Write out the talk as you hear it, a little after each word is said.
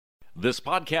This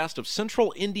podcast of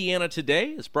Central Indiana Today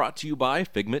is brought to you by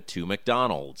Figment 2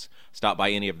 McDonald's. Stop by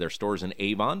any of their stores in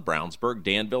Avon, Brownsburg,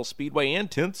 Danville, Speedway,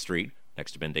 and 10th Street,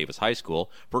 next to Ben Davis High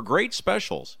School, for great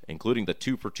specials, including the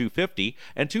 2 for $2.50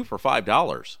 and 2 for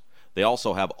 $5. They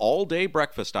also have all-day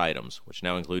breakfast items, which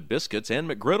now include biscuits and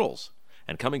McGriddles.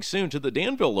 And coming soon to the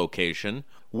Danville location,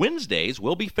 Wednesdays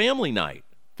will be family night.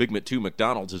 Figment 2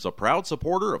 McDonald's is a proud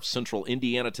supporter of Central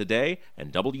Indiana Today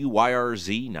and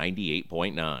WYRZ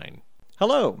 98.9.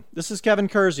 Hello, this is Kevin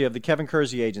Kersey of the Kevin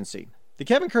Kersey Agency. The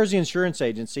Kevin Kersey Insurance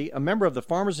Agency, a member of the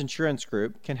Farmers Insurance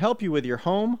Group, can help you with your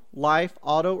home, life,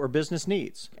 auto, or business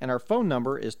needs. And our phone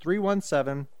number is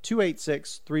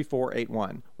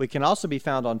 317-286-3481. We can also be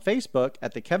found on Facebook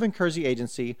at the Kevin Kersey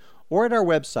Agency or at our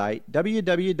website,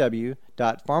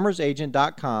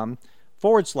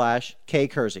 www.farmersagent.com/K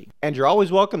Kersey. And you're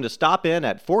always welcome to stop in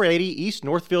at 480 East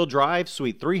Northfield Drive,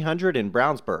 Suite 300 in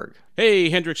Brownsburg. Hey,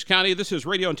 Hendricks County, this is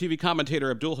radio and TV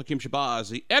commentator Abdul Hakim Shabazz,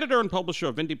 the editor and publisher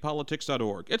of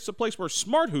IndyPolitics.org. It's the place where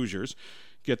smart Hoosiers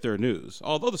get their news.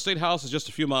 Although the State House is just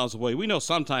a few miles away, we know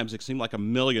sometimes it can seem like a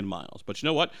million miles. But you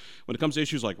know what? When it comes to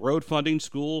issues like road funding,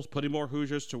 schools, putting more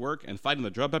Hoosiers to work, and fighting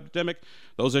the drug epidemic,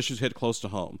 those issues hit close to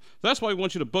home. That's why we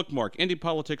want you to bookmark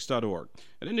IndyPolitics.org.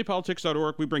 At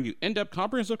IndyPolitics.org, we bring you in-depth,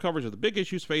 comprehensive coverage of the big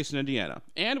issues facing Indiana.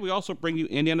 And we also bring you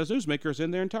Indiana's newsmakers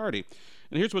in their entirety.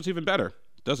 And here's what's even better.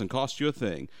 It doesn't cost you a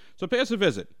thing. So pay us a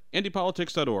visit,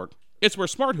 IndyPolitics.org. It's where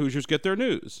smart Hoosiers get their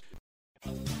news.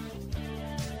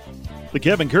 The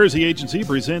Kevin Kersey Agency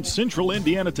presents Central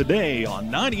Indiana Today on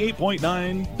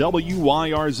 98.9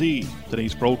 WYRZ.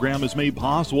 Today's program is made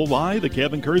possible by the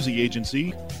Kevin Kersey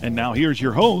Agency. And now here's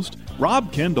your host,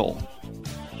 Rob Kendall.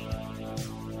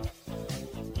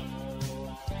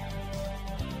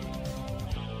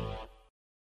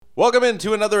 Welcome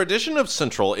into another edition of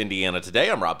Central Indiana Today.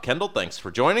 I'm Rob Kendall. Thanks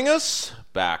for joining us.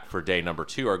 Back for day number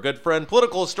 2, our good friend,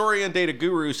 political historian, data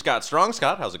guru, Scott Strong.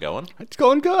 Scott, how's it going? It's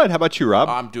going good. How about you, Rob?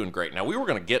 I'm doing great. Now, we were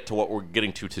going to get to what we're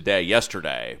getting to today,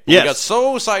 yesterday. But Yes. We got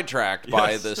so sidetracked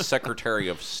by this Secretary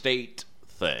of State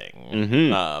thing.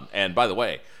 Mm-hmm. And by the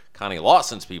way, Connie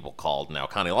Lawson's people called now.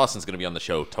 Connie Lawson's going to be on the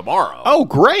show tomorrow. Oh,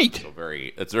 great. So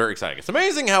it's very exciting. It's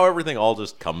amazing how everything all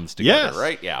just comes together, Yes.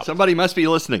 right? Yeah. Somebody must be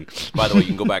listening. By the way, you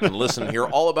can go back and listen and hear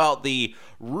all about the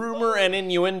rumor and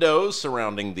innuendos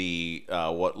surrounding the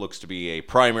what looks to be a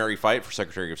primary fight for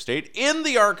Secretary of State in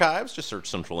the archives. Just search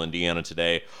Central Indiana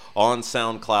Today on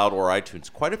SoundCloud or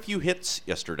iTunes. Quite a few hits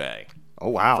yesterday. Oh,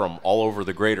 wow. From all over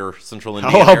the greater Central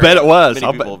Indiana I'll area. bet it was.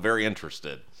 Many people very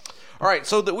interested. All right,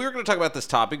 so we were going to talk about this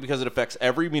topic because it affects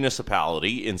every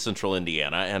municipality in Central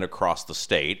Indiana and across the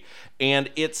state,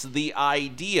 and it's the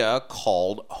idea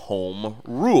called home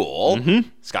rule. Mm-hmm.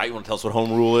 Scott, you want to tell us what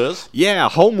home rule is? Yeah,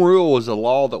 home rule was a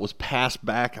law that was passed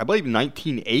back, I believe, in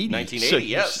 1980. 1980,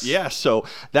 yes. Yeah, so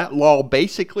that law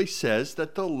basically says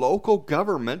that the local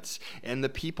governments and the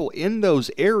people in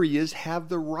those areas have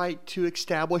the right to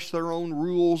establish their own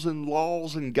rules and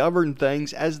laws and govern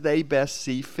things as they best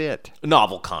see fit.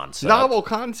 Novel concept. Novel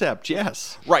concept,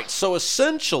 yes. Right, so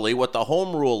essentially what the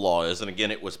Home Rule Law is, and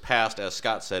again, it was passed, as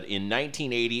Scott said, in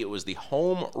 1980. It was the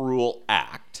Home Rule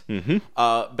Act.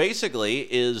 Mm-hmm. Basically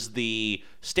is the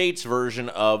state's version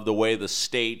of the way the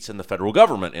states and the federal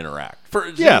government interact.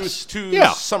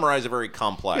 To summarize a very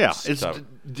complex it's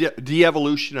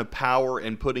de-evolution of power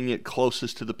and putting it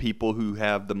closest to the people who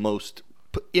have the most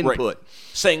input. Right.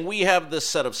 Saying we have this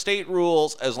set of state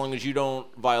rules, as long as you don't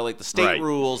violate the state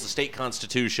rules, the state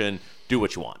constitution, do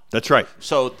what you want. That's right.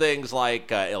 So things like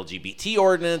LGBT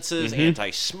ordinances,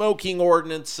 anti-smoking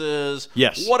ordinances,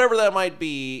 whatever that might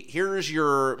be, here's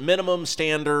your minimum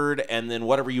standard, and then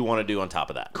whatever you want to do on top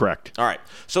of that. Correct. All right.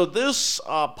 So this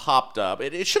popped up.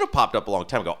 It should have popped up a long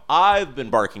time ago. I've been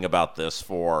barking about this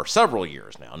for several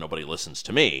years now. Nobody listens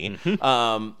to me.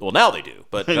 Well, now they do.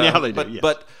 But now they do, yes.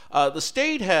 But the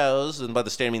state has, and by the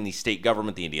state I mean the state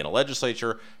government, the Indiana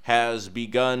legislature, has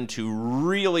begun to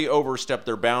really overstep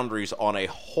their boundaries on a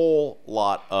whole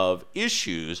lot of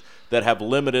issues that have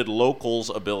limited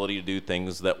locals' ability to do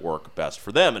things that work best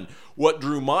for them. And what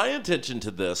drew my attention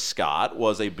to this, Scott,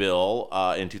 was a bill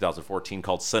in 2014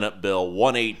 called Senate Bill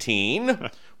 118,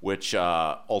 which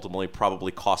ultimately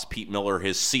probably cost Pete Miller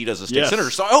his seat as a state senator.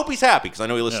 So I hope he's happy, because I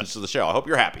know he listens to the show. I hope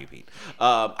you're happy, Pete.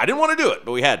 I didn't want to do it,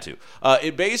 but we had to.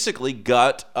 It basically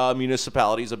gut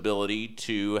municipalities' ability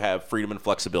to have freedom and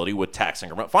flexibility with tax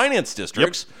increment finance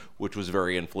districts, which was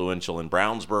very influential in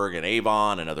Brownsburg and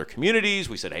Avon and other communities.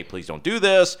 We said, hey, please don't do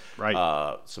this.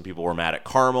 Right. Some people were mad at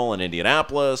Carmel and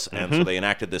Indianapolis, and so they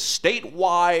enacted this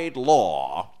statewide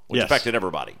law, which affected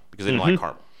everybody because they didn't like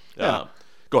Carmel.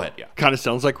 Go ahead, yeah. Kind of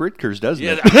sounds like Rutgers, doesn't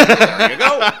Yeah, it? there you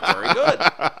go. Very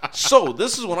good. So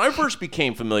this is when I first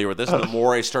became familiar with this, and the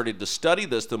more I started to study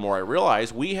this, the more I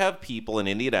realized we have people in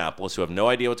Indianapolis who have no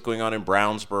idea what's going on in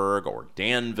Brownsburg or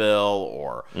Danville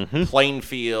or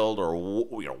Plainfield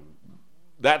or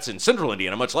that's in central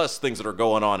Indiana, much less things that are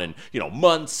going on in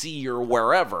Muncie or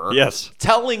wherever. Yes.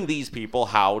 Telling these people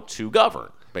how to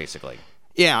govern, basically.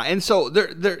 Yeah, and so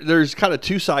there's kind of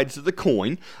two sides of the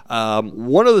coin.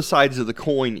 One of the sides of the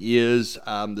coin is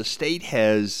the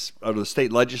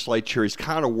state legislature has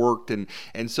kind of worked, and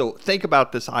so think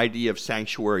about this idea of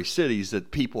sanctuary cities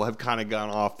that people have kind of gone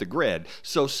off the grid.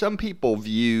 So some people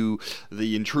view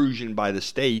the intrusion by the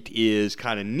state is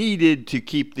kind of needed to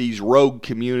keep these rogue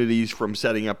communities from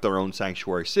setting up their own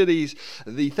sanctuary cities.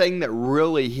 The thing that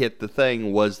really hit the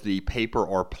thing was the paper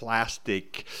or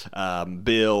plastic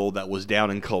bill that was down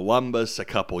in Columbus a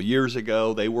couple years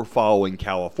ago. They were following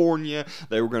California.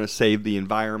 They were going to save the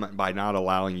environment by not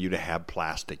allowing you to have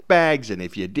plastic bags, and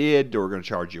if you did, they were going to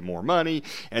charge you more money.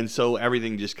 And so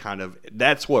everything just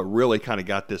that's what really kind of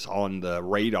got this on the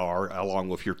radar, along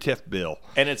with your TIF bill.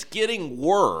 And it's getting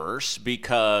worse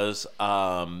because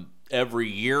every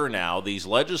year now, these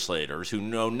legislators who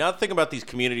know nothing about these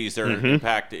communities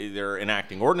they're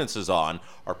enacting ordinances on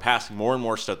are passing more and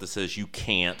more stuff that says you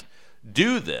can't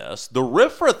do this. The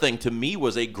RFRA thing to me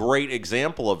was a great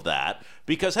example of that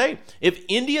because, hey, if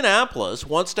Indianapolis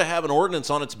wants to have an ordinance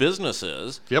on its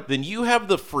businesses, then you have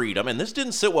the freedom, and this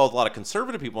didn't sit well with a lot of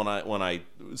conservative people when I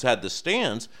had this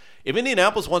stance. If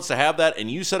Indianapolis wants to have that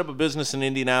and you set up a business in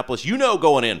Indianapolis,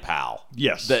 going in, pal,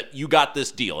 that you got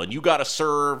this deal and you got to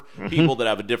serve people that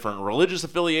have a different religious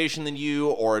affiliation than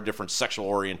you or a different sexual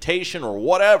orientation or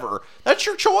whatever. That's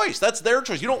your choice. That's their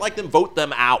choice. You don't like them, vote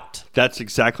them out. That's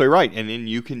exactly right. And then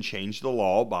you can change the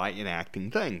law by enacting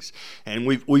things. And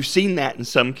we've seen that in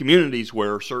some communities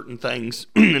where certain things,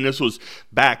 and this was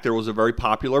back, there was a very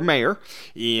popular mayor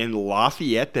in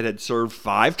Lafayette that had served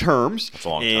 5 terms. That's a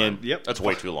long time. That's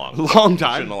way too long. Long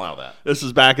time. Shouldn't allow that. This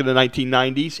is back in the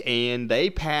 1990s, and they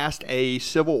passed a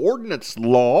civil ordinance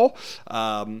law,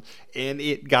 and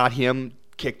it got him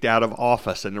kicked out of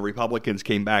office, and the Republicans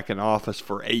came back in office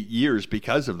for 8 years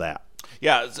because of that.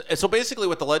 Yeah, so basically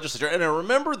with the legislature, and I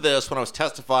remember this when I was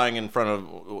testifying in front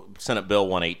of Senate Bill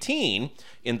 118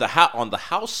 on the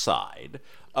House side,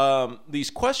 these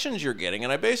questions you're getting,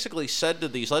 and I basically said to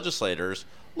these legislators,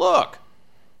 look,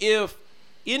 if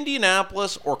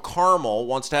Indianapolis or Carmel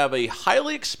wants to have a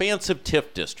highly expansive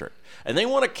TIF district, and they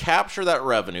want to capture that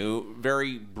revenue.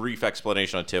 Very brief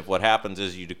explanation on TIF. What happens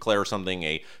is you declare something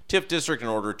a TIF district in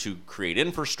order to create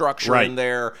infrastructure in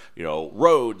there,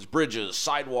 roads, bridges,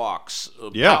 sidewalks,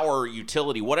 power,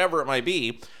 utility, whatever it might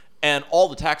be. And all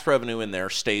the tax revenue in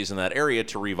there stays in that area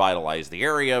to revitalize the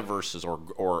area versus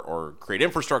or create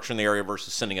infrastructure in the area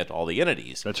versus sending it to all the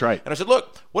entities. That's right. And I said,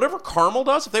 look, whatever Carmel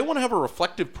does, if they want to have a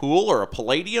reflective pool or a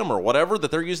palladium or whatever that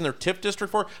they're using their TIF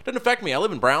district for, doesn't affect me. I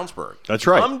live in Brownsburg. That's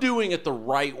right. I'm doing it the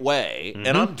right way,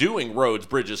 and I'm doing roads,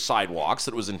 bridges, sidewalks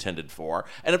that it was intended for.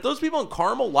 And if those people in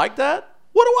Carmel like that,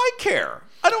 what do I care?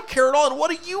 I don't care at all, and what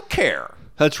do you care?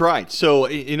 That's right. So,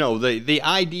 the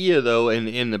idea, though,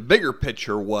 in the bigger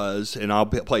picture was, and I'll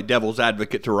play devil's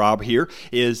advocate to Rob here,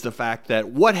 is the fact that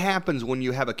what happens when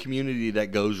you have a community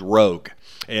that goes rogue?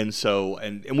 And so,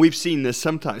 and we've seen this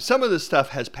sometimes. Some of this stuff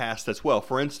has passed as well.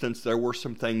 For instance, there were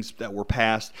some things that were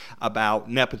passed about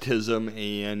nepotism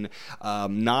and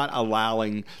not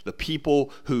allowing the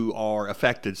people who are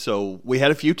affected. So we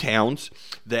had a few towns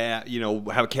that,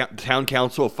 have a town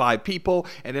council of 5 people,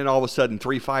 and then all of a sudden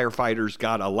 3 firefighters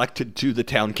got elected to the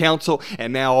town council,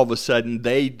 and now all of a sudden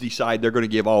they decide they're going to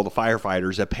give all the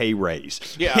firefighters a pay raise.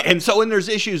 Yeah. And so, there's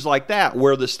issues like that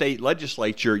where the state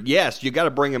legislature, yes, you got to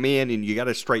bring them in and you got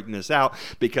to straighten this out,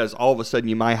 because all of a sudden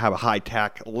you might have a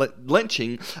high-tech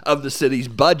lynching of the city's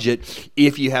budget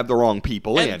if you have the wrong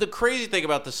people in. And the crazy thing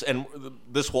about this, and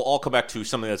this will all come back to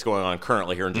something that's going on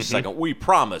currently here in just a second, we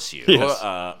promise you.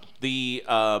 Yes.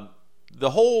 The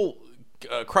whole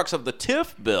crux of the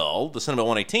TIF bill, the Senate Bill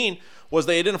 118, was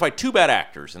they identified 2 bad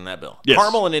actors in that bill. Yes.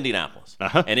 Carmel and Indianapolis.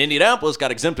 And Indianapolis got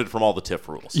exempted from all the TIF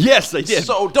rules. Yes, they did.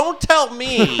 So don't tell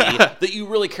me that you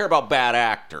really care about bad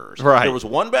actors. Right. There was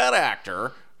one bad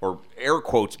actor, or air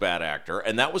quotes bad actor,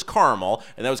 and that was Carmel,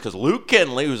 and that was because Luke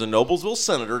Kinley, who's a Noblesville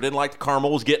senator, didn't like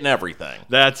Carmel was getting everything.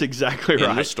 That's exactly right.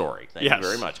 In the story. Thank you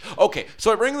very much. Okay,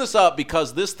 so I bring this up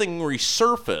because this thing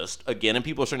resurfaced again, and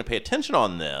people are starting to pay attention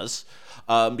on this.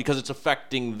 because it's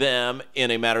affecting them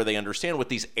in a manner they understand with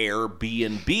these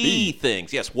Airbnb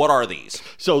things. Yes, what are these?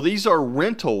 So these are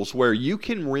rentals where you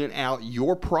can rent out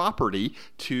your property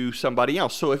to somebody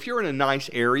else. So if you're in a nice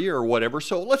area or whatever,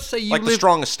 so let's say you Like live... the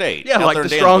Strong Estate. Yeah, out like there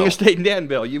the in Strong Danville. Estate in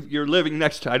Danville. You're living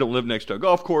next to... I don't live next to a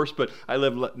golf course, but I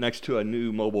live next to a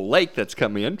new mobile lake that's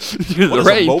come in. What is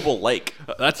a mobile lake?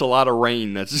 That's a lot of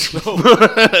rain that's,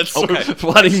 that's Okay.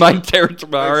 flooding my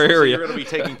territory, our So area. you're going to be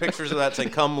taking pictures of that saying,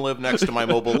 come live next to my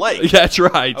mobile lake. That's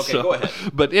right. Okay, So- go ahead.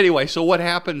 But anyway, so what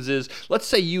happens is, let's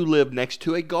say you live next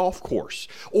to a golf course,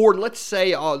 or let's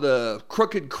say the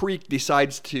Crooked Creek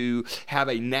decides to have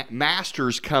a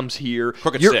Masters comes here.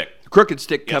 Crooked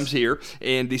Stick comes here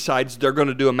and decides they're going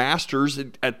to do a Masters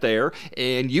at there,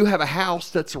 and you have a house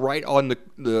that's right on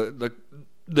the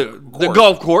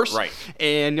golf course, Right.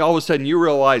 And all of a sudden you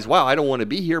realize, wow, I don't want to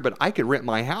be here, but I could rent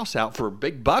my house out for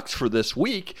big bucks for this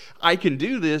week. I can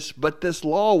do this, but this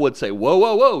law would say,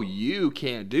 whoa, you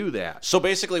can't do that. So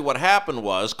basically what happened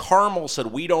was Carmel said,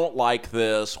 we don't like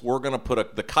this. We're going to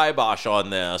put the kibosh on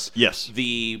this. Yes.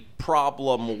 The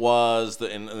problem was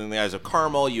that in the eyes of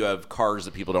Carmel, you have cars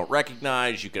that people don't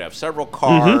recognize. You could have several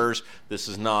cars. This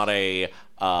is not a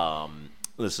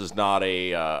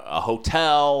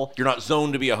hotel. You're not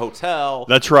zoned to be a hotel.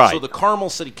 That's right. So the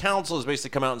Carmel City Council has basically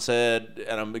come out and said,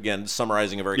 and I'm again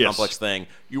summarizing a very Yes. complex thing,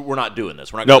 we're not doing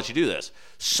this. We're not going Nope. to let you do this.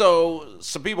 So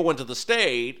some people went to the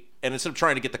state, and instead of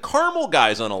trying to get the Carmel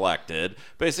guys unelected,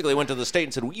 basically went to the state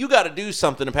and said, well, you got to do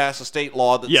something to pass a state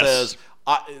law that Yes. says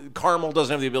Carmel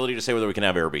doesn't have the ability to say whether we can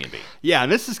have Airbnb. Yeah,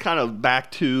 and this is kind of back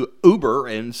to Uber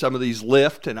and some of these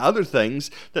Lyft and other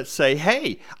things that say,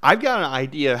 hey, I've got an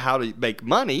idea of how to make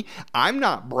money. I'm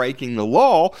not breaking the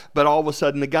law, but all of a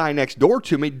sudden the guy next door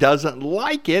to me doesn't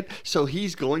like it, so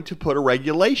he's going to put a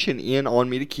regulation in on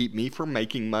me to keep me from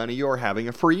making money or having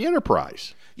a free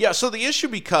enterprise. Yeah, so the issue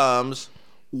becomes,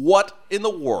 what in the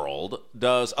world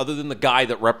does, other than the guy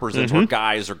that represents, or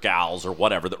guys or gals or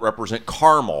whatever that represent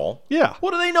Carmel, Yeah.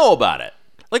 what do they know about it?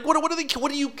 Like,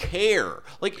 what do you care?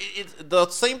 Like, it's the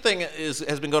same thing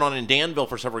has been going on in Danville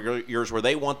for several years, where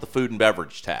they want the food and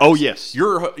beverage tax. Oh, yes.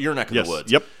 Your neck of Yes. the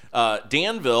woods. Yep.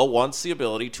 Danville wants the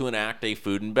ability to enact a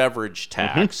food and beverage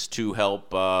tax to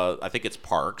help, I think it's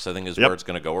parks, I think is where it's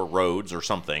going to go, or roads or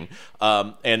something.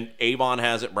 And Avon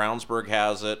has it, Brownsburg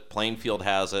has it, Plainfield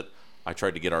has it. I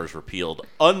tried to get ours repealed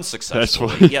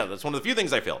unsuccessfully. Yeah, that's one of the few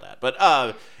things I failed at.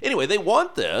 But anyway, they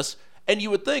want this, and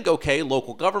you would think, okay,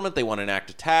 local government, they want to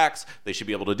enact a tax. They should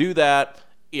be able to do that.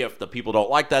 If the people don't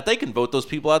like that, they can vote those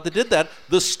people out that did that.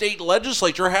 The state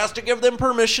legislature has to give them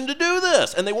permission to do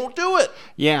this, and they won't do it.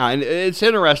 Yeah, and it's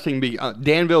interesting.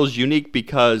 Danville is unique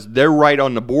because they're right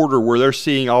on the border where they're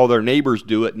seeing all their neighbors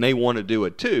do it, and they want to do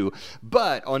it too.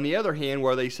 But on the other hand,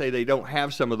 where they say they don't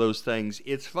have some of those things,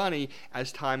 it's funny,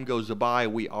 as time goes by,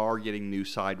 we are getting new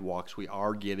sidewalks. We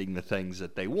are getting the things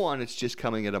that they want. It's just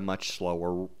coming at a much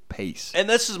slower pace. And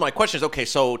this is my question is, okay,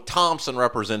 so Thompson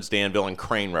represents Danville and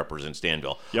Crane represents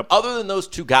Danville. Yep. Other than those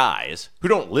two guys who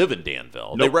don't live in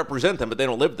Danville, they Nope. represent them, but they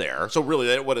don't live there. So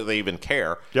really, what do they even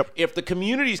care? Yep. If the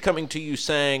community's coming to you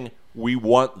saying, we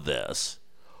want this,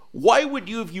 why would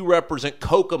you, if you represent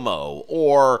Kokomo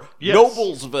or Yes.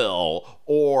 Noblesville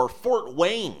or Fort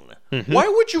Wayne, why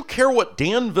would you care what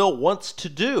Danville wants to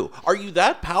do? Are you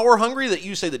that power hungry that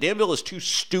you say that Danville is too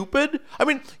stupid? I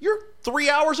mean, you're 3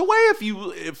 hours away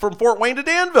from Fort Wayne to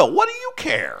Danville. What do you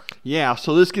care? Yeah,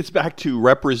 so this gets back to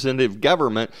representative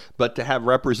government, but to have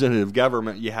representative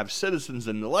government, you have citizens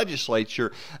in the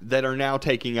legislature that are now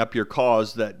taking up your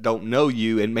cause that don't know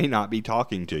you and may not be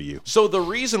talking to you. So the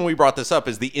reason we brought this up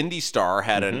is the Indy Star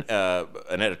had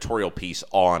an editorial piece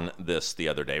on this the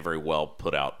other day, very well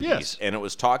put out piece, Yes. and it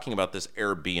was talking about this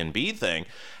Airbnb thing.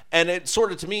 And it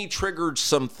sort of, to me, triggered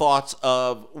some thoughts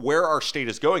of where our state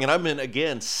is going. And I've been,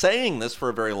 again, saying this for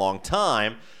a very long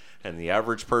time. And the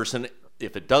average person,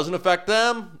 if it doesn't affect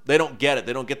them, they don't get it.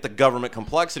 They don't get the government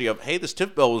complexity of, hey, this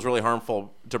TIF bill was really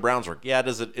harmful to Brownsburg. Yeah,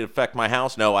 does it affect my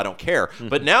house? No, I don't care.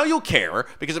 But now you'll care,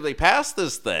 because if they pass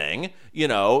this thing,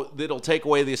 it'll take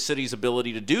away the city's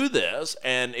ability to do this.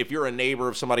 And if you're a neighbor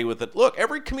of somebody with it, look,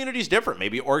 every community is different.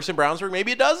 Maybe it works in Brownsburg,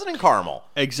 maybe it doesn't in Carmel.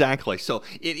 Exactly. So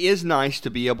it is nice to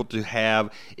be able to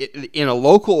have, in a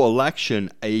local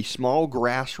election, a small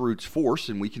grassroots force,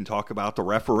 and we can talk about the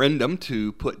referendum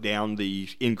to put down the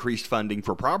increased funding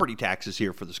for property taxes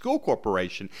here for the school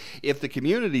corporation. If the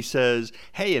community says,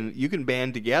 hey, and you can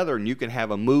band together and you can have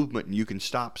a movement and you can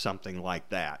stop something like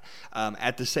that.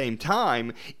 At the same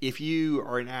time, if you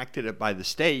are enacted it by the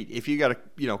state, if you got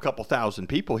a couple thousand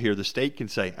people here, the state can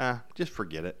say, just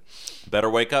forget it. Better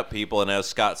wake up, people. And as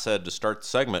Scott said to start the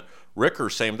segment, Ricker,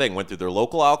 same thing. Went through their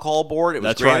local alcohol board. It was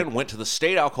That's granted. right. Went to the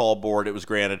state alcohol board. It was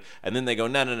granted. And then they go,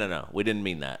 no. We didn't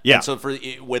mean that. Yeah. And so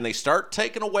when they start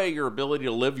taking away your ability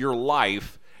to live your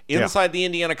life inside the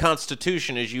Indiana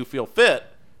Constitution as you feel fit,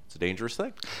 it's a dangerous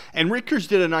thing. And Rickers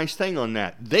did a nice thing on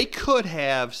that. They could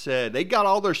have said, they got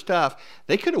all their stuff.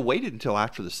 They could have waited until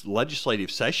after the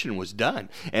legislative session was done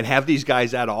and have these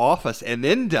guys out of office and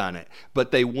then done it.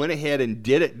 But they went ahead and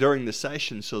did it during the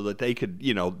session so that they could,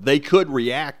 they could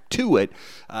react to it.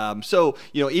 So,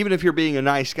 even if you're being a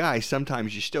nice guy,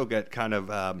 sometimes you still get kind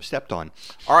of stepped on.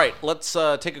 All right, let's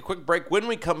take a quick break. When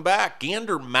we come back,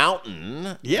 Gander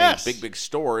Mountain, Yes. a big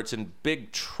store, it's in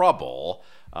big trouble.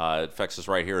 It affects us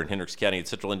right here in Hendricks County in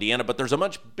central Indiana, but there's a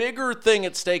much bigger thing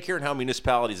at stake here and how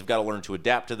municipalities have got to learn to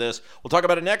adapt to this. We'll talk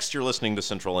about it next. You're listening to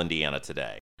Central Indiana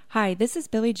Today. Hi, this is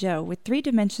Billy Joe with 3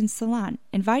 Dimensions Salon,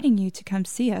 inviting you to come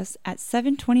see us at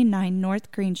 729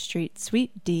 North Green Street,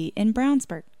 Suite D in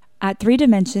Brownsburg. At 3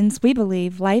 Dimensions, we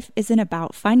believe life isn't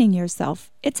about finding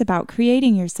yourself, it's about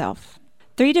creating yourself.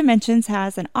 3 Dimensions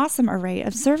has an awesome array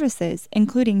of services,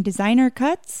 including designer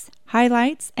cuts,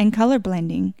 highlights, and color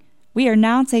blending. We are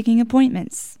now taking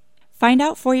appointments. Find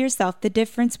out for yourself the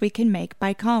difference we can make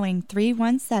by calling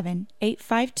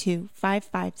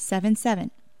 317-852-5577.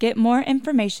 Get more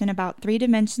information about 3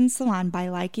 Dimensions Salon by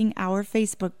liking our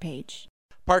Facebook page.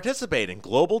 Participate in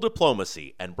global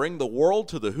diplomacy and bring the world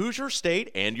to the Hoosier State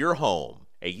and your home.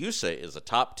 AUSA is a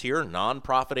top-tier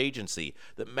nonprofit agency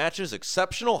that matches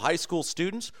exceptional high school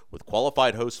students with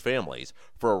qualified host families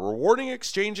for a rewarding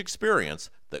exchange experience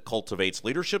that cultivates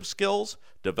leadership skills,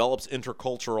 develops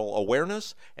intercultural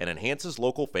awareness, and enhances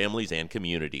local families and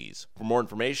communities. For more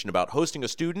information about hosting a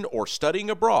student or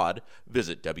studying abroad,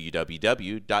 visit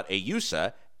www.ayusa.org.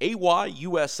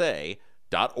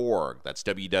 That's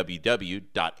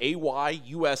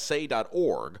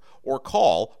www.ayusa.org or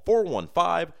call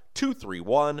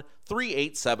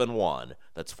 415-231-3871.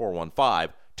 That's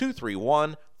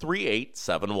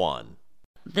 415-231-3871.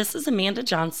 This is Amanda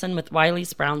Johnson with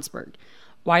Wiley's Brownsburg.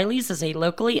 Wiley's is a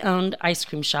locally owned ice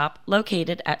cream shop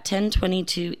located at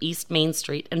 1022 East Main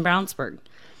Street in Brownsburg.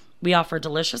 We offer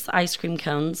delicious ice cream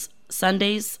cones,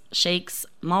 sundaes, shakes,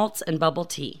 malts, and bubble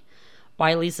tea.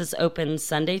 Wiley's is open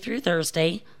Sunday through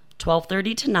Thursday,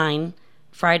 12:30 to 9,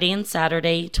 Friday and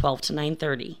Saturday, 12 to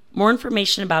 9:30. More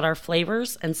information about our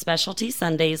flavors and specialty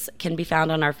sundaes can be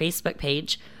found on our Facebook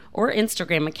page or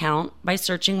Instagram account by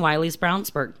searching Wiley's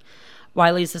Brownsburg.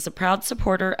 Wiley's is a proud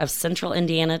supporter of Central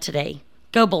Indiana Today.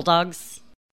 Go Bulldogs!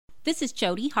 This is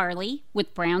Jody Harley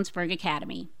with Brownsburg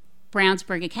Academy.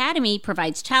 Brownsburg Academy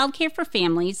provides childcare for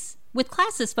families with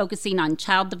classes focusing on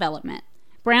child development.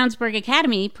 Brownsburg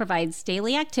Academy provides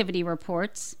daily activity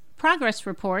reports, progress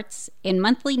reports, and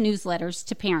monthly newsletters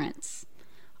to parents.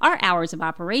 Our hours of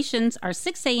operations are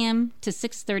 6 a.m. to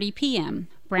 6:30 p.m.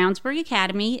 Brownsburg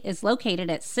Academy is located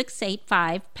at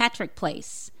 685 Patrick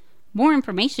Place. More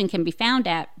information can be found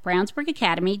at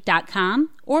brownsburgacademy.com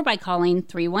or by calling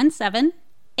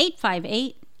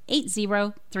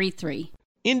 317-858-8033.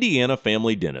 Indiana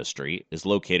Family Dentistry is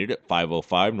located at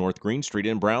 505 North Green Street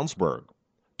in Brownsburg.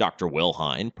 Dr. Will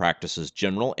Hine practices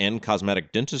general and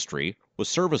cosmetic dentistry with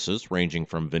services ranging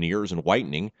from veneers and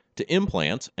whitening to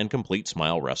implants and complete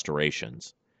smile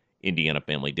restorations. Indiana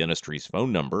Family Dentistry's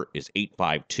phone number is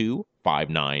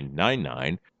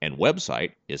 852-5999 and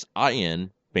website is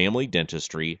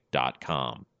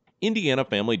infamilydentistry.com. Indiana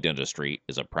Family Dentistry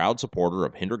is a proud supporter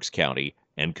of Hendricks County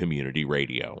and community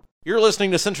radio. You're listening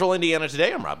to Central Indiana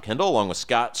Today. I'm Rob Kendall, along with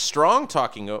Scott Strong,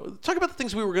 talking about the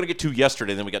things we were going to get to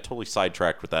yesterday, then we got totally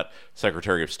sidetracked with that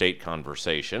Secretary of State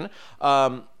conversation.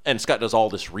 And Scott does all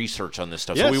this research on this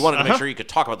stuff, so we wanted to make sure he could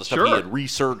talk about the stuff he had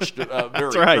researched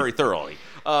very thoroughly.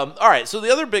 All right, so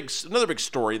another big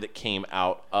story that came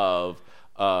out of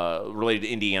related to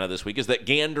Indiana this week is that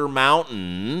Gander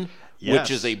Mountain,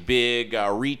 which is a big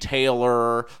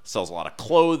retailer, sells a lot of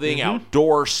clothing,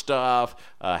 outdoor stuff,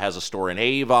 has a store in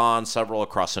Avon, several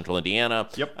across central Indiana,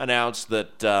 announced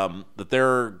that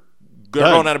they're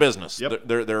going out of business.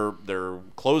 They're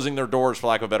closing their doors, for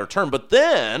lack of a better term. But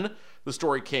then the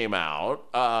story came out,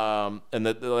 and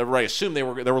that everybody assumed they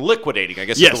were liquidating. I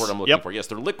guess is the word I'm looking for. Yes,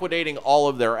 they're liquidating all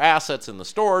of their assets in the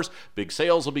stores. Big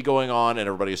sales will be going on, and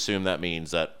everybody assumed that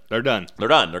means that they're done. They're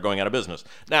done. They're going out of business.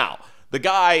 Now, the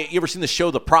guy, you ever seen the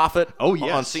show The Prophet? Oh,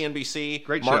 yes. On CNBC?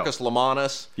 Great Marcus show.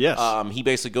 Lemonis. Yes. He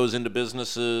basically goes into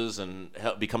businesses and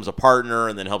becomes a partner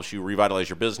and then helps you revitalize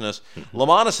your business.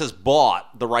 Lemonis has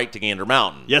bought the right to Gander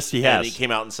Mountain. Yes, he has. And he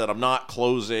came out and said, I'm not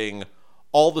closing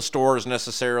all the stores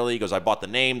necessarily. He goes, I bought the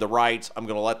name, the rights. I'm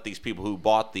going to let these people who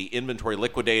bought the inventory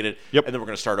liquidate it, and then we're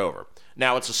going to start over.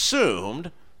 Now, it's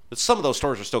assumed that some of those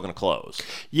stores are still going to close.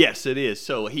 Yes, it is.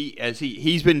 So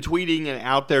he's been tweeting and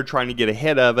out there trying to get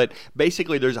ahead of it.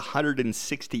 Basically, there's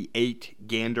 168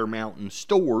 Gander Mountain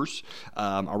stores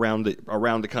around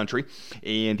the country,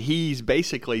 and he's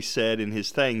basically said in his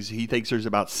things he thinks there's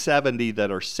about 70 that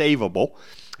are savable.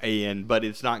 But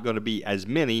it's not going to be as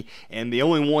many. And the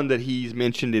only one that he's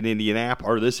mentioned in Indianapolis,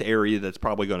 or this area that's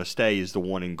probably going to stay, is the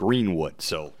one in Greenwood.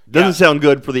 So doesn't sound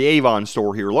good for the Avon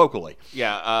store here locally.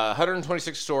 Yeah,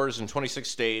 126 stores in 26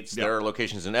 states. Yep. There are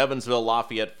locations in Evansville,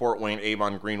 Lafayette, Fort Wayne,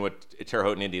 Avon, Greenwood, Terre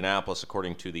Haute, and Indianapolis,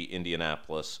 according to the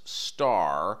Indianapolis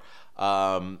Star.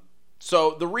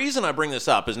 So the reason I bring this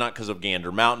up is not because of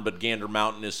Gander Mountain, but Gander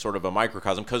Mountain is sort of a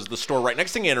microcosm because the store right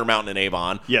next to Gander Mountain in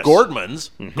Avon, Gordman's,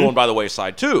 going by the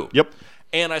wayside too. Yep.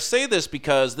 And I say this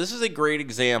because this is a great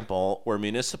example where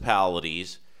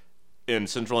municipalities in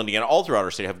central Indiana, all throughout our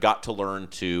state, have got to learn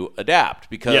to adapt.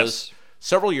 Because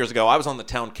several years ago, I was on the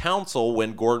town council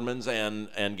when Gordman's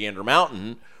and Gander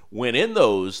Mountain went in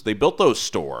they built those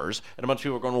stores, and a bunch of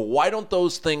people were going, well, why don't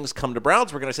those things come to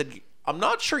Brownsburg? And I said, I'm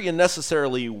not sure you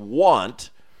necessarily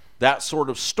want that sort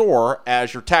of store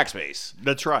as your tax base.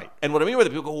 That's right. And what I mean by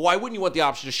that, people go, why wouldn't you want the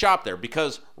option to shop there?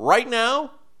 Because right now,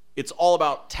 it's all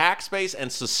about tax base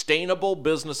and sustainable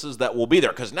businesses that will be there.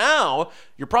 Because now,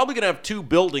 you're probably going to have 2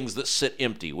 buildings that sit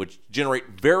empty, which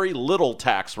generate very little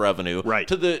tax revenue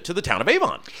to the town of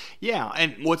Avon. Yeah,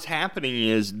 and what's happening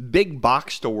is big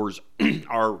box stores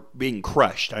are being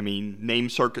crushed. I mean, name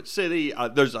Circuit City.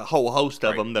 There's a whole host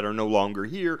of them that are no longer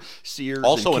here. Sears.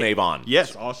 Also in Avon.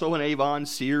 Yes, also in Avon,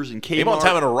 Sears, and Kmart. Avon's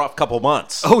having a rough couple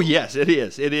months. Oh, yes, it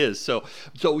is. It is. So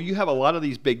you have a lot of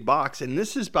these big box, and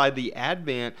this is by the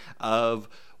advent of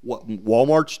what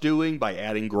Walmart's doing by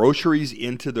adding groceries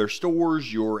into their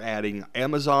stores. You're adding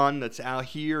Amazon that's out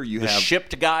here. You have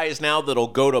shipped guys now that'll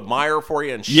go to Meijer for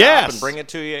you and shop and bring it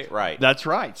to you. Right. That's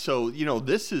right. So,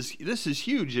 this is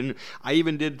huge. And I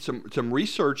even did some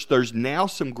research. There's now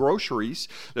some groceries.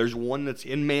 There's one that's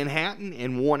in Manhattan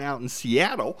and one out in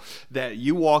Seattle that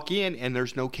you walk in and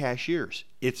there's no cashiers.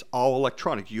 It's all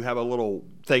electronic. You have a little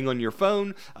thing on your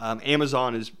phone.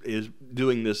 Amazon is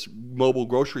doing this mobile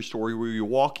grocery store where you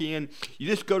walk in, you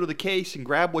just go to the case and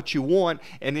grab what you want,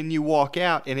 and then you walk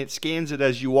out, and it scans it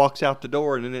as you walks out the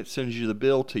door, and then it sends you the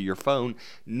bill to your phone.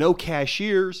 No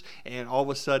cashiers, and all of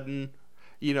a sudden,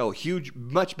 huge,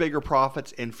 much bigger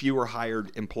profits and fewer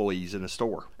hired employees in a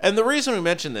store. And the reason we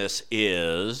mention this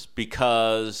is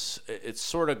because it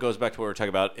sort of goes back to what we were talking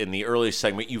about in the early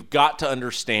segment. You've got to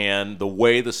understand the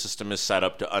way the system is set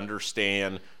up to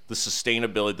understand the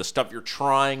sustainability, the stuff you're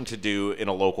trying to do in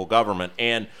a local government.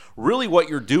 And really what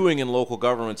you're doing in local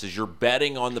governments is you're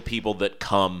betting on the people that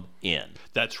come in.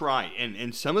 That's right.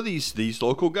 And some of these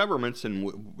local governments,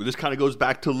 and this kind of goes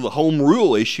back to the home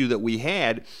rule issue that we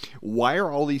had, why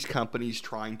are all these companies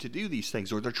trying to do these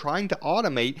things? Or they're trying to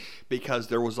automate because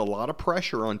there was a lot of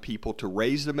pressure on people to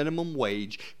raise the minimum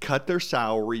wage, cut their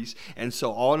salaries, and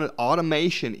so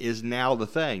automation is now the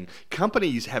thing.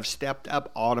 Companies have stepped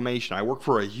up automation. I work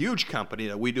for a huge company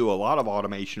that we do a lot of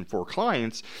automation for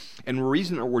clients, and the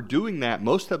reason that we're doing that,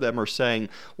 most of them are saying,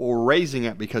 well, we're raising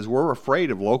it because we're afraid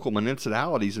of local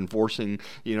municipalities enforcing,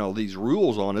 these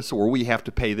rules on us where we have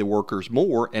to pay the workers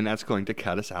more, and that's going to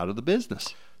cut us out of the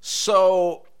business.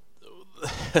 So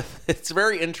it's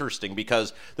very interesting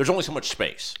because there's only so much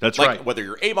space. That's right. Whether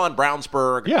you're Avon,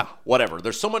 Brownsburg, yeah, whatever.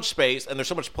 There's so much space, and there's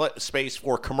so much space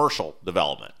for commercial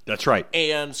development. That's right.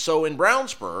 And so in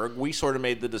Brownsburg, we sort of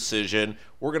made the decision,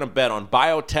 we're going to bet on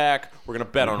biotech, we're going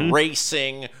to bet on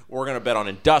racing, we're going to bet on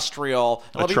industrial.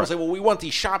 And a lot of people say, well, we want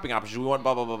these shopping options, we want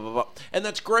blah, blah, blah, blah, blah. And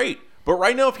that's great. But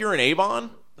right now, if you're in Avon,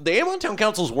 the Avon Town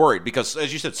Council is worried because,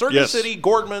 as you said, Circuit City,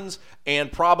 Gordman's,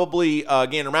 and probably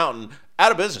Gander Mountain out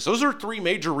of business. Those are 3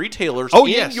 major retailers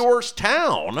in your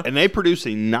town. And they produce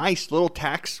a nice little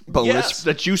tax bonus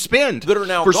that you spend that are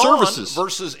now for gone services.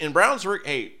 Versus in Brownsburg,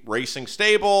 hey, racing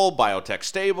stable, biotech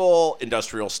stable,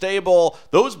 industrial stable.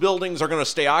 Those buildings are going to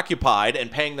stay occupied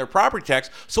and paying their property tax.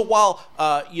 So while,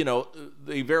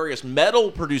 the various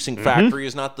metal producing factory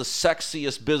is not the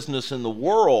sexiest business in the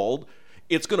world,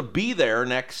 it's going to be there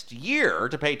next year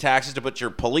to pay taxes, to put your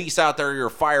police out there, your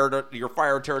fire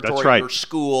territory, your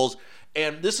schools.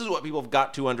 And this is what people have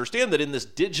got to understand, that in this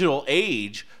digital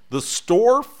age, the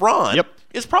storefront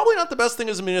is probably not the best thing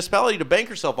as a municipality to bank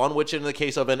yourself on, which in the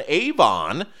case of an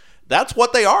Avon, that's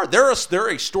what they are. They're a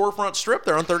storefront strip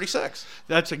there on 36.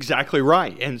 That's exactly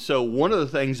right. And so one of the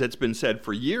things that's been said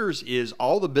for years is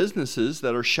all the businesses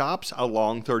that are shops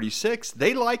along 36,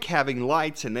 they like having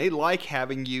lights, and they like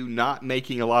having you not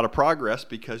making a lot of progress,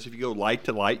 because if you go light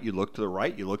to light, you look to the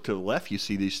right, you look to the left, you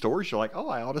see these stores, you're like, oh,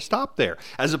 I ought to stop there,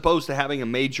 as opposed to having a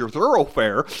major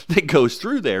thoroughfare that goes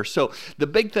through there. So the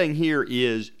big thing here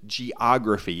is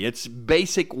geography. It's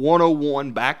basic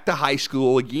 101 back to high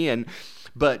school again.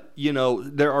 But,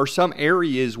 there are some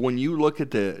areas when you look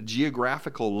at the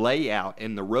geographical layout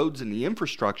and the roads and the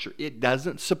infrastructure, it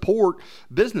doesn't support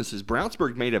businesses.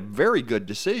 Brownsburg made a very good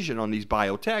decision on these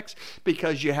biotechs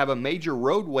because you have a major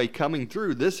roadway coming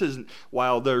through. This isn't,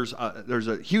 while there's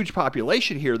a huge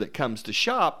population here that comes to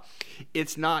shop,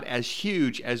 it's not as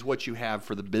huge as what you have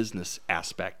for the business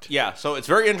aspect. Yeah, so it's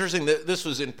very interesting that this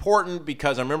was important,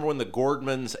 because I remember when the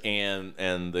Gordmans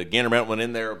and the Gander Mountain went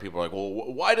in there, people were like, well,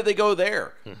 why did they go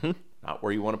there? Mm-hmm. Not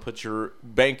where you want to put your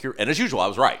bank. And as usual, I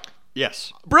was right.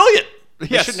 Yes. Brilliant. They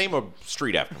Yes. should name a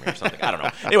street after me or something. I don't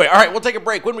know. Anyway, all right, we'll take a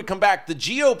break. When we come back, the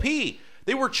GOP,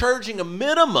 they were charging a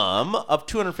minimum of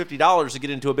 $250 to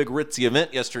get into a big ritzy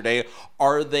event yesterday.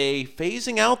 Are they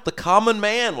phasing out the common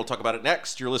man? We'll talk about it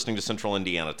next. You're listening to Central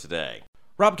Indiana Today.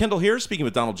 Rob Kendall here, speaking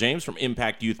with Donald James from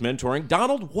Impact Youth Mentoring.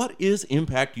 Donald, what is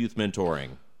Impact Youth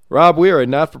Mentoring? Rob, we are a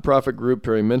not-for-profit group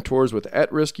pairing mentors with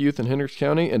at-risk youth in Hendricks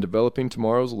County and developing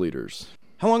tomorrow's leaders.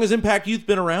 How long has Impact Youth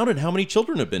been around, and how many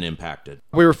children have been impacted?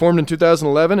 We were formed in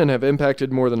 2011 and have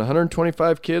impacted more than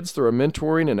 125 kids through our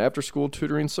mentoring and after-school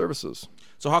tutoring services.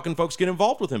 So how can folks get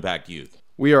involved with Impact Youth?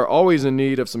 We are always in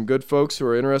need of some good folks who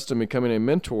are interested in becoming a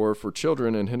mentor for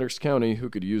children in Hendricks County who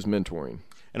could use mentoring.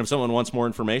 And if someone wants more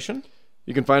information?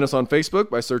 You can find us on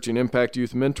Facebook by searching Impact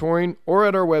Youth Mentoring or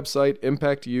at our website,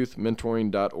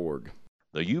 impactyouthmentoring.org.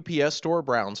 The UPS Store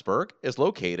Brownsburg is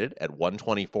located at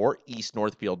 124 East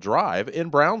Northfield Drive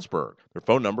in Brownsburg. Their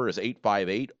phone number is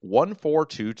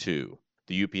 858-1422.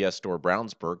 The UPS Store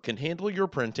Brownsburg can handle your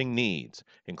printing needs,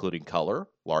 including color,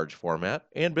 large format,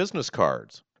 and business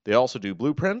cards. They also do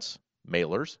blueprints,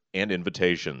 mailers, and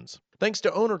invitations. Thanks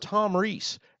to owner Tom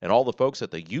Reese and all the folks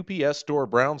at the UPS Store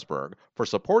Brownsburg for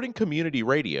supporting community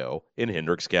radio in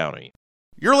Hendricks County.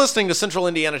 You're listening to Central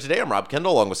Indiana Today. I'm Rob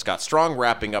Kendall along with Scott Strong,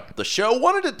 wrapping up the show.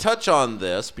 Wanted to touch on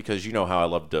this because you know how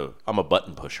I'm a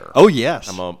button pusher. Oh, yes.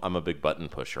 I'm a big button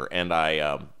pusher, and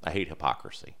I hate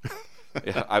hypocrisy.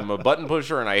 I'm a button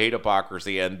pusher, and I hate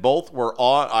hypocrisy, and both were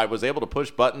on. I was able to push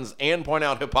buttons and point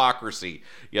out hypocrisy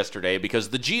yesterday because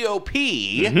the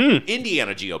GOP,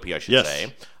 Indiana GOP, I should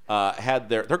say,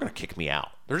 they're going to kick me out.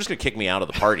 They're just going to kick me out of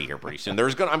the party here pretty soon.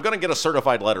 I'm going to get a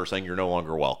certified letter saying you're no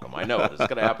longer welcome. I know it. It's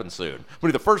going to happen soon. I'm going to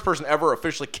be the first person ever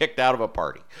officially kicked out of a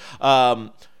party.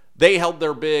 They held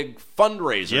their big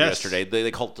fundraiser yesterday.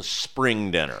 They call it the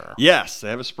spring dinner. Yes, they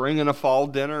have a spring and a fall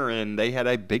dinner, and they had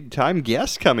a big-time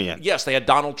guest come in. Yes, they had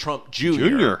Donald Trump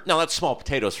Jr. Now, that's small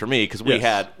potatoes for me because we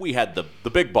had the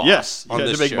big boss on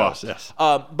this show. Yes, the big boss, yes.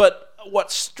 But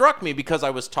what struck me, because I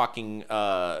was talking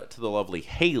to the lovely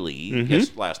Haley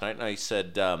last night, and I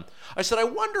said, I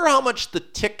wonder how much the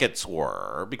tickets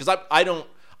were, because I don't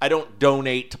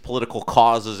donate to political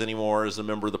causes anymore as a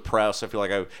member of the press. I feel like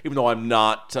even though I'm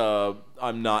not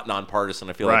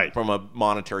nonpartisan, I feel like from a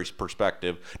monetary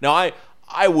perspective. Now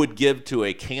I would give to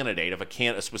a candidate if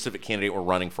a specific candidate were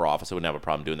running for office. I wouldn't have a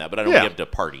problem doing that, but I don't give to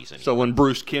parties anymore. So when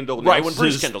Bruce Kendall,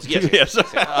 yes.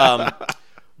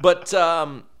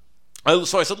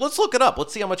 So I said, let's look it up.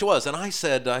 Let's see how much it was. And I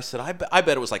said, I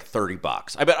bet it was like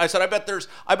 $30. I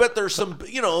bet there's some,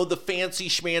 the fancy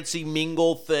schmancy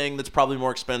mingle thing that's probably more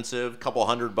expensive, a couple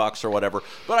 $100 or whatever.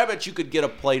 But I bet you could get a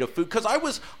plate of food, because I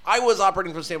was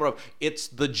operating from the standpoint of it's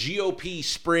the GOP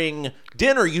spring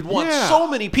dinner. You'd want so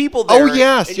many people there. Oh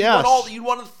yes, and yes. You'd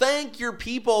want to thank your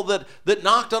people that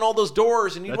knocked on all those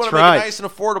doors, and you'd want to make it nice and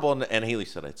affordable. And Haley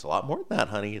said, it's a lot more than that,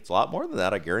 honey. It's a lot more than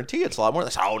that. I guarantee it's a lot more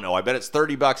than that. I said, oh no, I bet it's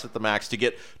 $30 at the max to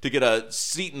get a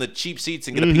seat in the cheap seats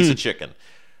and get a piece of chicken.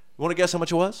 You want to guess how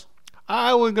much it was?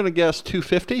 I was going to guess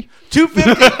 $250.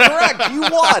 $250, correct. You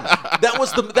won. That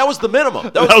was the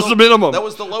minimum. That was the minimum. That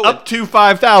was the low end. Up to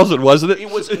 $5,000, wasn't it? It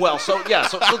was. Well, so the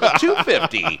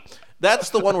 $250. That's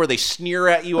the one where they sneer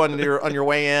at you on your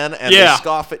way in, and they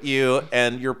scoff at you,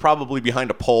 and you're probably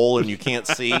behind a pole and you can't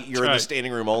see. You're in the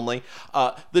standing room only.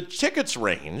 The tickets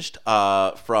ranged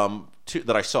from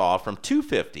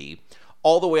 $250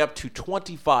 all the way up to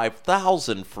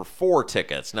 $25,000 for 4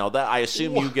 tickets. Now that I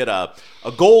assume you get a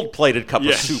gold-plated cup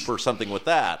of soup or something with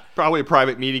that. Probably a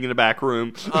private meeting in the back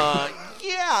room. And I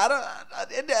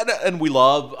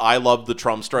love the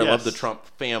Trumpster. I love the Trump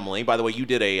family. By the way, you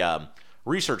did a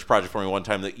research project for me one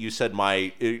time that you said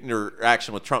my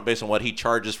interaction with Trump based on what he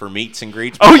charges for meets and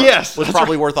greets. Oh, yes. Was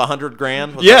probably worth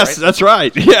 $100,000. Was Yes, that right? that's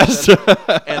right. Yes.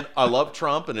 And I love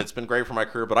Trump, and it's been great for my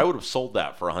career. But I would have sold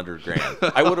that for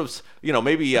 $100,000. I would have,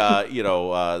 maybe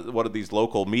one of these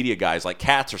local media guys like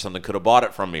Katz or something could have bought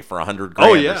it from me for $100,000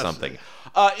 Oh, yes. or something.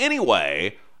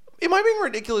 Anyway, am I being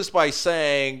ridiculous by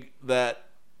saying that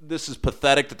this is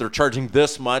pathetic that they're charging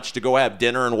this much to go have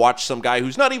dinner and watch some guy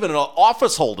who's not even an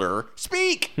office holder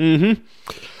speak? Mm-hmm.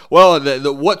 Well,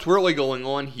 what's really going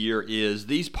on here is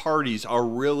these parties are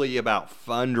really about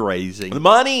fundraising. The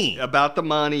money. About the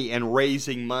money and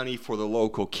raising money for the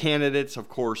local candidates. Of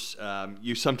course,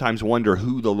 you sometimes wonder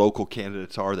who the local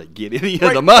candidates are that get any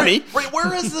of the money. Right.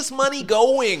 Where is this money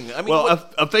going? I mean,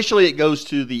 officially it goes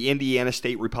to the Indiana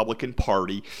State Republican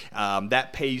Party.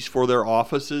 That pays for their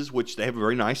offices, which they have a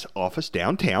very nice office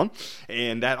downtown.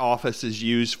 And that office is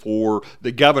used for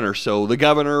the governor. So the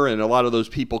governor and a lot of those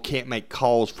people can't make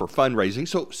calls for fundraising.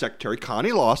 So Secretary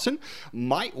Connie Lawson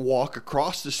might walk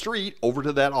across the street over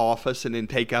to that office and then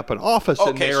take up an office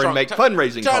in there Strong. and make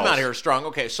fundraising calls. Time out here, Strong.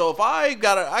 Okay, so if I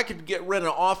could rent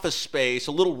an office space,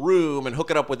 a little room, and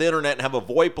hook it up with internet and have a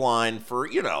VoIP line for,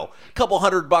 a couple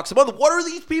 $100 a month. What are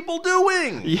these people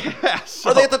doing? Yes.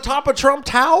 Are they at the top of Trump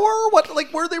Tower?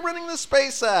 Where are they renting this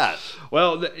space at?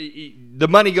 Well, the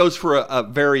money goes for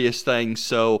various things.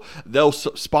 So they'll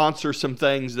sponsor some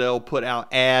things. They'll put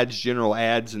out ads, general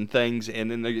ads and things,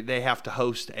 and then they have to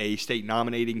host a state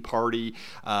nominating party.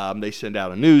 They send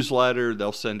out a newsletter.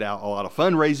 They'll send out a lot of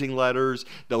fundraising letters.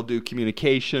 They'll do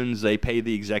communications. They pay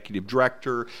the executive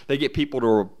director. They get people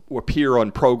to appear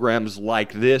on programs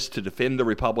like this to defend the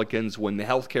Republicans when the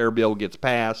health care bill gets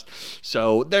passed.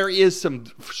 So there is some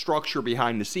structure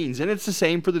behind the scenes, and it's the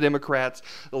same for the Democrats.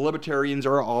 The Libertarians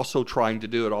are also trying to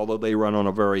do it, although they run on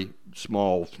a very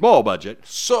small budget.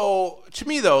 So to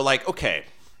me, though, okay,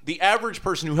 the average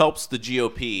person who helps the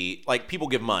GOP, people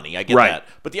give money, I get Right. that.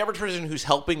 But the average person who's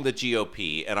helping the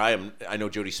GOP, and I know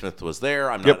Jody Smith was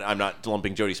there. I'm not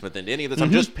lumping Jody Smith into any of this. Mm-hmm.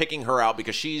 I'm just picking her out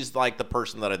because she's the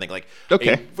person that I think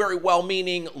Okay. a very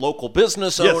well-meaning local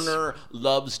business owner,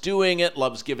 loves doing it,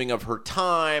 loves giving of her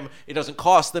time. It doesn't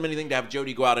cost them anything to have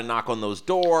Jody go out and knock on those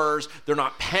doors. They're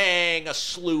not paying a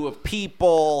slew of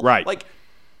people. Right.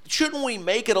 Shouldn't we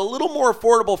make it a little more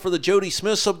affordable for the Jody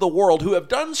Smiths of the world who have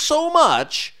done so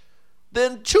much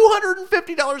than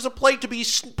 $250 a plate to be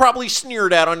probably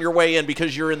sneered at on your way in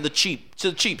because you're in the cheap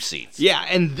seats? Yeah,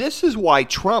 and this is why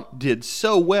Trump did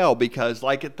so well, because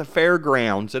at the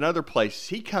fairgrounds and other places,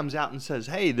 he comes out and says,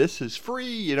 hey, this is free.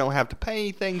 You don't have to pay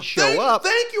anything. Show up.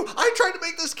 Thank you. I tried to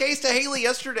make this case to Haley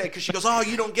yesterday because she goes, oh,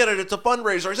 you don't get it. It's a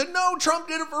fundraiser. I said, no, Trump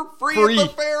did it for free. At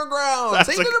the fairgrounds.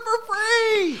 He did it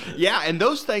for free. Yeah, and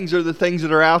those things are the things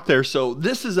that are out there. So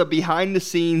this is a behind the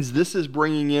scenes. This is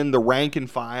bringing in the rank and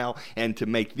file and to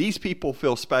make these people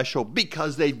feel special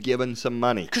because they've given some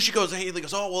money. Because Haley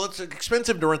goes, oh, well, it's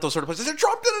expensive to rent those sort of places. I said,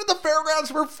 Trump did it at the fairgrounds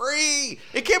for free.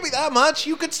 It can't be that much.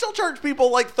 You could still charge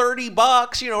people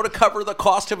 $30, to cover the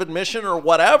cost of admission or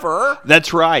whatever.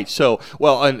 That's right. So,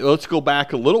 and let's go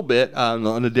back a little bit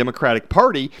on the Democratic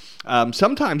Party.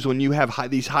 Sometimes when you have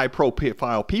these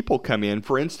high-profile people come in,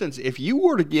 for instance, if you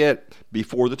were to get,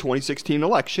 before the 2016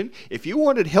 election, if you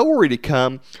wanted Hillary to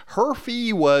come, her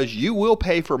fee was, you will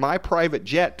pay for my private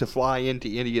jet to fly into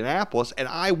Indianapolis, and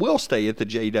I will stay at the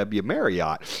JW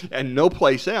Marriott and no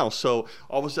place else. So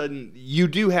all of a sudden, you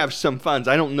do have some funds.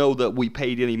 I don't know that we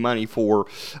paid any money for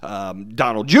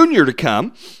Donald Jr. to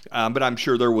come, but I'm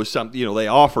sure there was some, they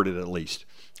offered it at least.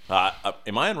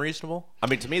 Am I unreasonable? I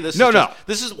mean, to me, this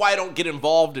is why I don't get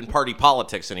involved in party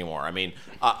politics anymore. I mean,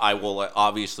 I will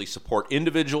obviously support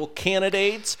individual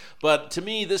candidates, but to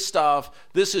me, this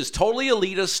is totally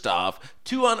elitist stuff.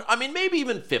 Maybe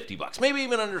even $50. Maybe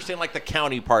even understand the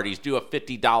county parties do a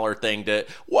 $50 thing to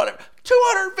whatever.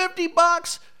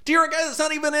 $250. To hear a guy that's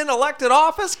not even in elected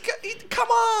office? Come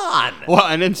on. Well,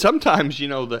 and then sometimes,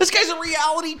 this guy's a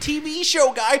reality TV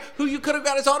show guy who you could have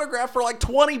got his autograph for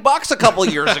 $20 a couple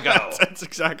years ago. That's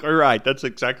exactly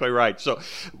right. So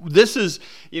this is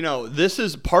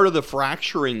part of the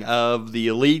fracturing of the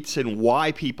elites and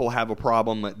why people have a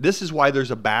problem. This is why there's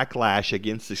a backlash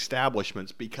against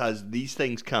establishments, because these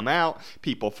things come out,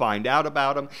 people find out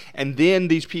about them, and then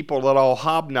these people that all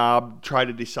hobnob try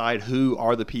to decide who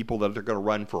are the people that are going to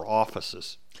run for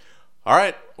offices. All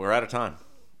right, we're out of time.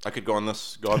 I could go on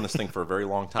this thing for a very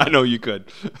long time. I know you could.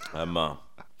 I'm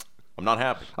not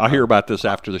happy. I'll hear about this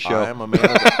after the show. I'm a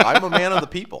man of the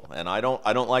people, and I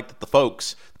don't like that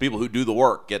the people who do the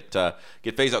work get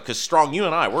phased out. Because Strong, you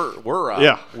and I,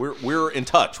 we're in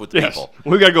touch with people.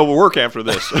 We got to go to work after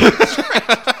this.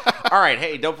 All right,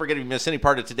 hey, don't forget if you miss any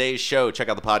part of today's show, check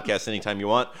out the podcast anytime you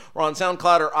want. We're on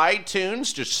SoundCloud or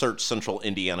iTunes. Just search Central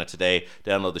Indiana Today.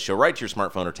 Download the show right to your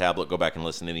smartphone or tablet. Go back and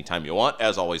listen anytime you want.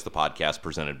 As always, the podcast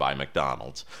presented by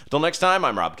McDonald's. Until next time,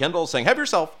 I'm Rob Kendall saying have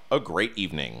yourself a great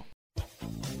evening.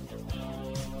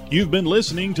 You've been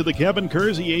listening to the Kevin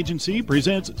Kersey Agency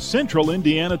presents Central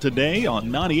Indiana Today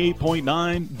on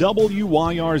 98.9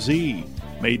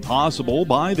 WYRZ. Made possible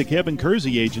by the Kevin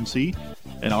Kersey Agency.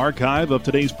 An archive of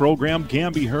today's program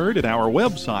can be heard at our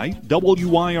website,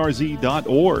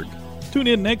 wyrz.org. Tune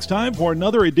in next time for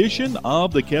another edition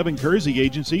of the Kevin Kersey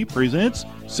Agency presents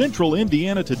Central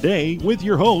Indiana Today with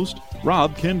your host,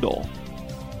 Rob Kendall.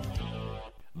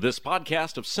 This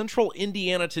podcast of Central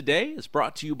Indiana Today is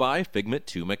brought to you by Figment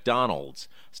 2 McDonald's.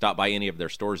 Stop by any of their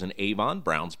stores in Avon,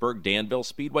 Brownsburg, Danville,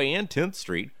 Speedway, and 10th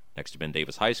Street, next to Ben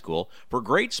Davis High School, for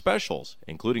great specials,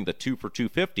 including the 2 for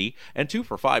 $2.50 and 2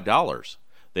 for $5.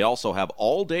 They also have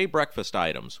all-day breakfast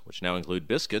items, which now include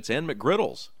biscuits and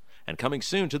McGriddles. And coming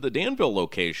soon to the Danville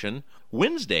location,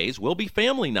 Wednesdays will be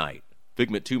family night.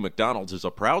 Figment 2 McDonald's is a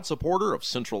proud supporter of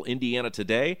Central Indiana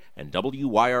Today and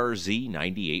WYRZ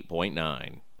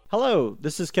 98.9. Hello,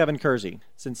 this is Kevin Kersey.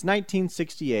 Since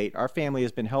 1968, our family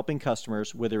has been helping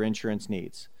customers with their insurance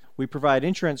needs. We provide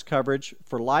insurance coverage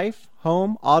for life,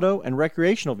 home, auto, and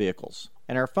recreational vehicles.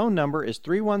 And our phone number is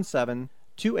 317-286-3481.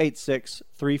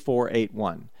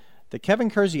 The Kevin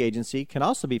Kersey Agency can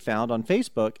also be found on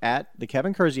Facebook at The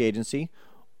Kevin Kersey Agency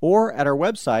or at our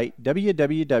website,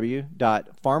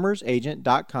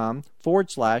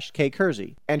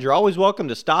 www.farmersagent.com/kkersey. And you're always welcome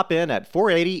to stop in at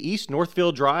 480 East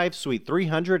Northfield Drive, Suite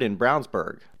 300 in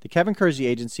Brownsburg. The Kevin Kersey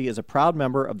Agency is a proud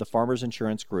member of the Farmers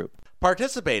Insurance Group.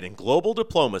 Participate in global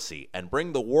diplomacy and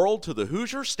bring the world to the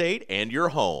Hoosier State and your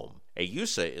home.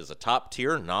 AUSA is a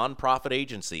top-tier nonprofit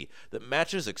agency that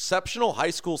matches exceptional high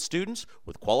school students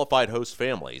with qualified host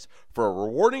families for a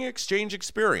rewarding exchange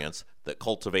experience that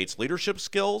cultivates leadership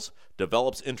skills,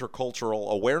 develops intercultural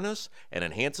awareness, and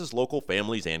enhances local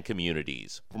families and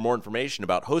communities. For more information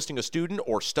about hosting a student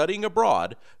or studying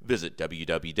abroad, visit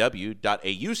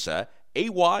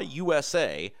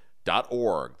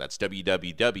www.ayusa.org. That's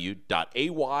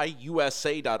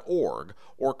www.ayusa.org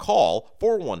or call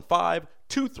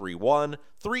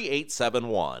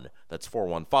 415-231-3871. That's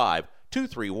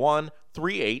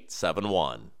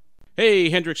 415-231-3871. Hey,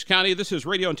 Hendricks County, this is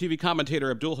radio and TV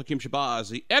commentator Abdul Hakim Shabazz,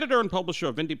 the editor and publisher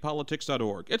of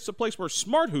IndyPolitics.org. It's the place where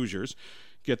smart Hoosiers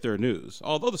get their news.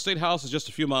 Although the State House is just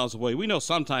a few miles away, we know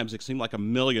sometimes it can seem like a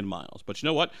million miles. But you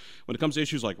know what? When it comes to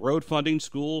issues like road funding,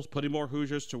 schools, putting more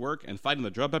Hoosiers to work, and fighting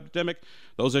the drug epidemic,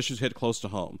 those issues hit close to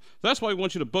home. That's why we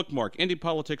want you to bookmark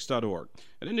IndyPolitics.org.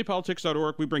 At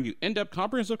IndyPolitics.org, we bring you in-depth,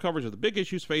 comprehensive coverage of the big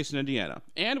issues facing Indiana.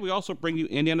 And we also bring you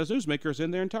Indiana's newsmakers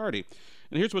in their entirety.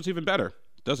 And here's what's even better.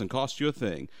 It doesn't cost you a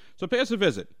thing. So pay us a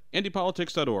visit.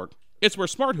 IndyPolitics.org. It's where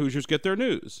smart Hoosiers get their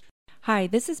news. Hi,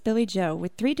 this is Billy Joe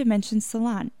with 3 Dimensions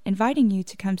Salon, inviting you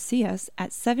to come see us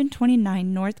at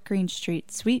 729 North Green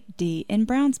Street, Suite D in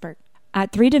Brownsburg.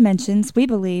 At 3 Dimensions, we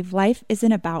believe life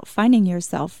isn't about finding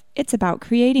yourself, it's about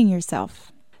creating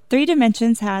yourself. 3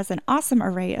 Dimensions has an awesome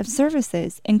array of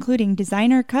services, including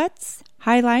designer cuts,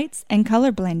 highlights, and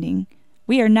color blending.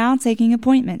 We are now taking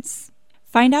appointments.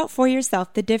 Find out for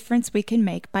yourself the difference we can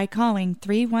make by calling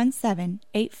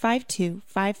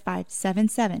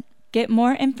 317-852-5577. Get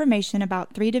more information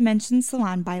about 3 Dimensions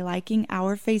Salon by liking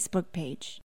our Facebook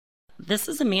page. This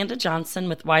is Amanda Johnson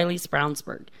with Wiley's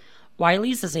Brownsburg.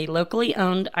 Wiley's is a locally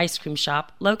owned ice cream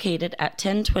shop located at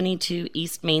 1022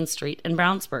 East Main Street in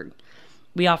Brownsburg.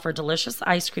 We offer delicious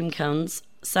ice cream cones,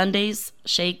 sundaes,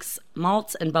 shakes,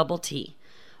 malts, and bubble tea.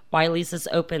 Wiley's is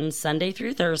open Sunday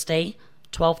through Thursday,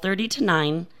 12:30 to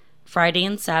 9, Friday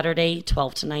and Saturday,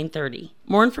 12 to 9:30.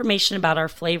 More information about our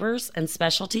flavors and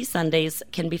specialty sundaes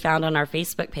can be found on our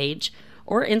Facebook page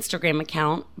or Instagram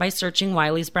account by searching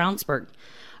Wiley's Brownsburg.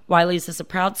 Wiley's is a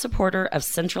proud supporter of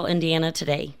Central Indiana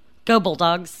Today. Go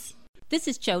Bulldogs! This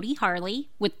is Jody Harley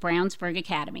with Brownsburg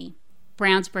Academy.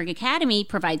 Brownsburg Academy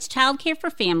provides childcare for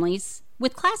families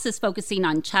with classes focusing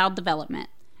on child development.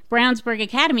 Brownsburg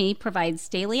Academy provides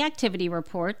daily activity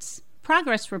reports,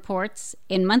 progress reports,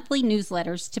 and monthly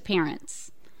newsletters to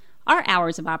parents. Our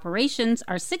hours of operations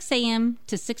are 6 a.m.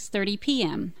 to 6:30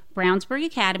 p.m. Brownsburg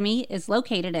Academy is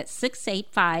located at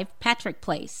 685 Patrick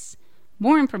Place.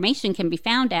 More information can be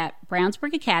found at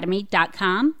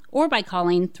brownsburgacademy.com or by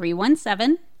calling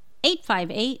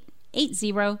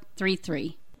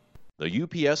 317-858-8033. The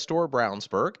UPS Store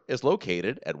Brownsburg is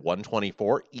located at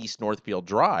 124 East Northfield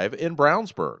Drive in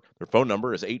Brownsburg. Their phone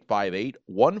number is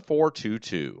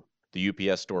 858-1422. The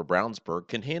UPS Store Brownsburg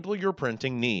can handle your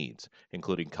printing needs,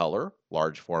 including color,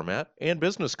 large format, and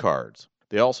business cards.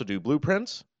 They also do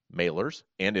blueprints, mailers,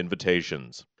 and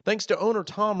invitations. Thanks to owner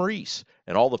Tom Reese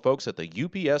and all the folks at the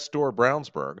UPS Store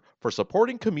Brownsburg for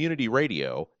supporting community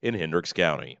radio in Hendricks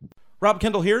County. Rob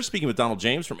Kendall here, speaking with Donald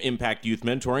James from Impact Youth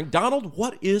Mentoring. Donald,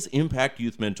 what is Impact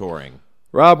Youth Mentoring?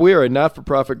 Rob, we are a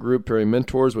not-for-profit group pairing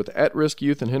mentors with at-risk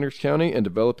youth in Hendricks County and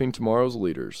developing tomorrow's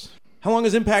leaders. How long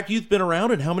has Impact Youth been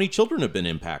around, and how many children have been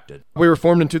impacted? We were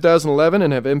formed in 2011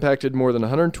 and have impacted more than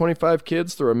 125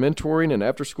 kids through our mentoring and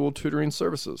after-school tutoring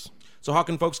services. So how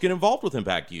can folks get involved with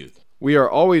Impact Youth? We are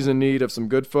always in need of some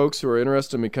good folks who are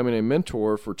interested in becoming a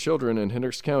mentor for children in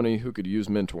Hendricks County who could use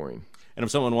mentoring. And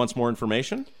if someone wants more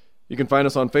information? You can find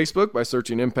us on Facebook by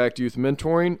searching Impact Youth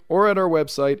Mentoring or at our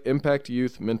website,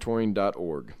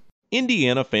 impactyouthmentoring.org.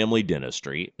 Indiana Family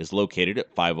Dentistry is located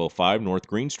at 505 North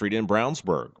Green Street in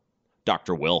Brownsburg.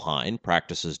 Dr. Will Hine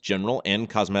practices general and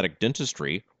cosmetic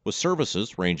dentistry with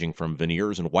services ranging from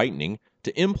veneers and whitening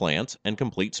to implants and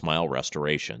complete smile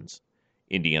restorations.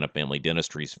 Indiana Family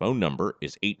Dentistry's phone number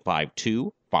is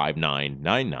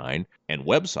 852-5999 and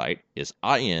website is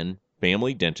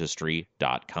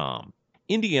infamilydentistry.com.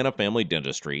 Indiana Family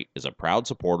Dentistry is a proud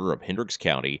supporter of Hendricks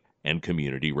County and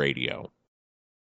community radio.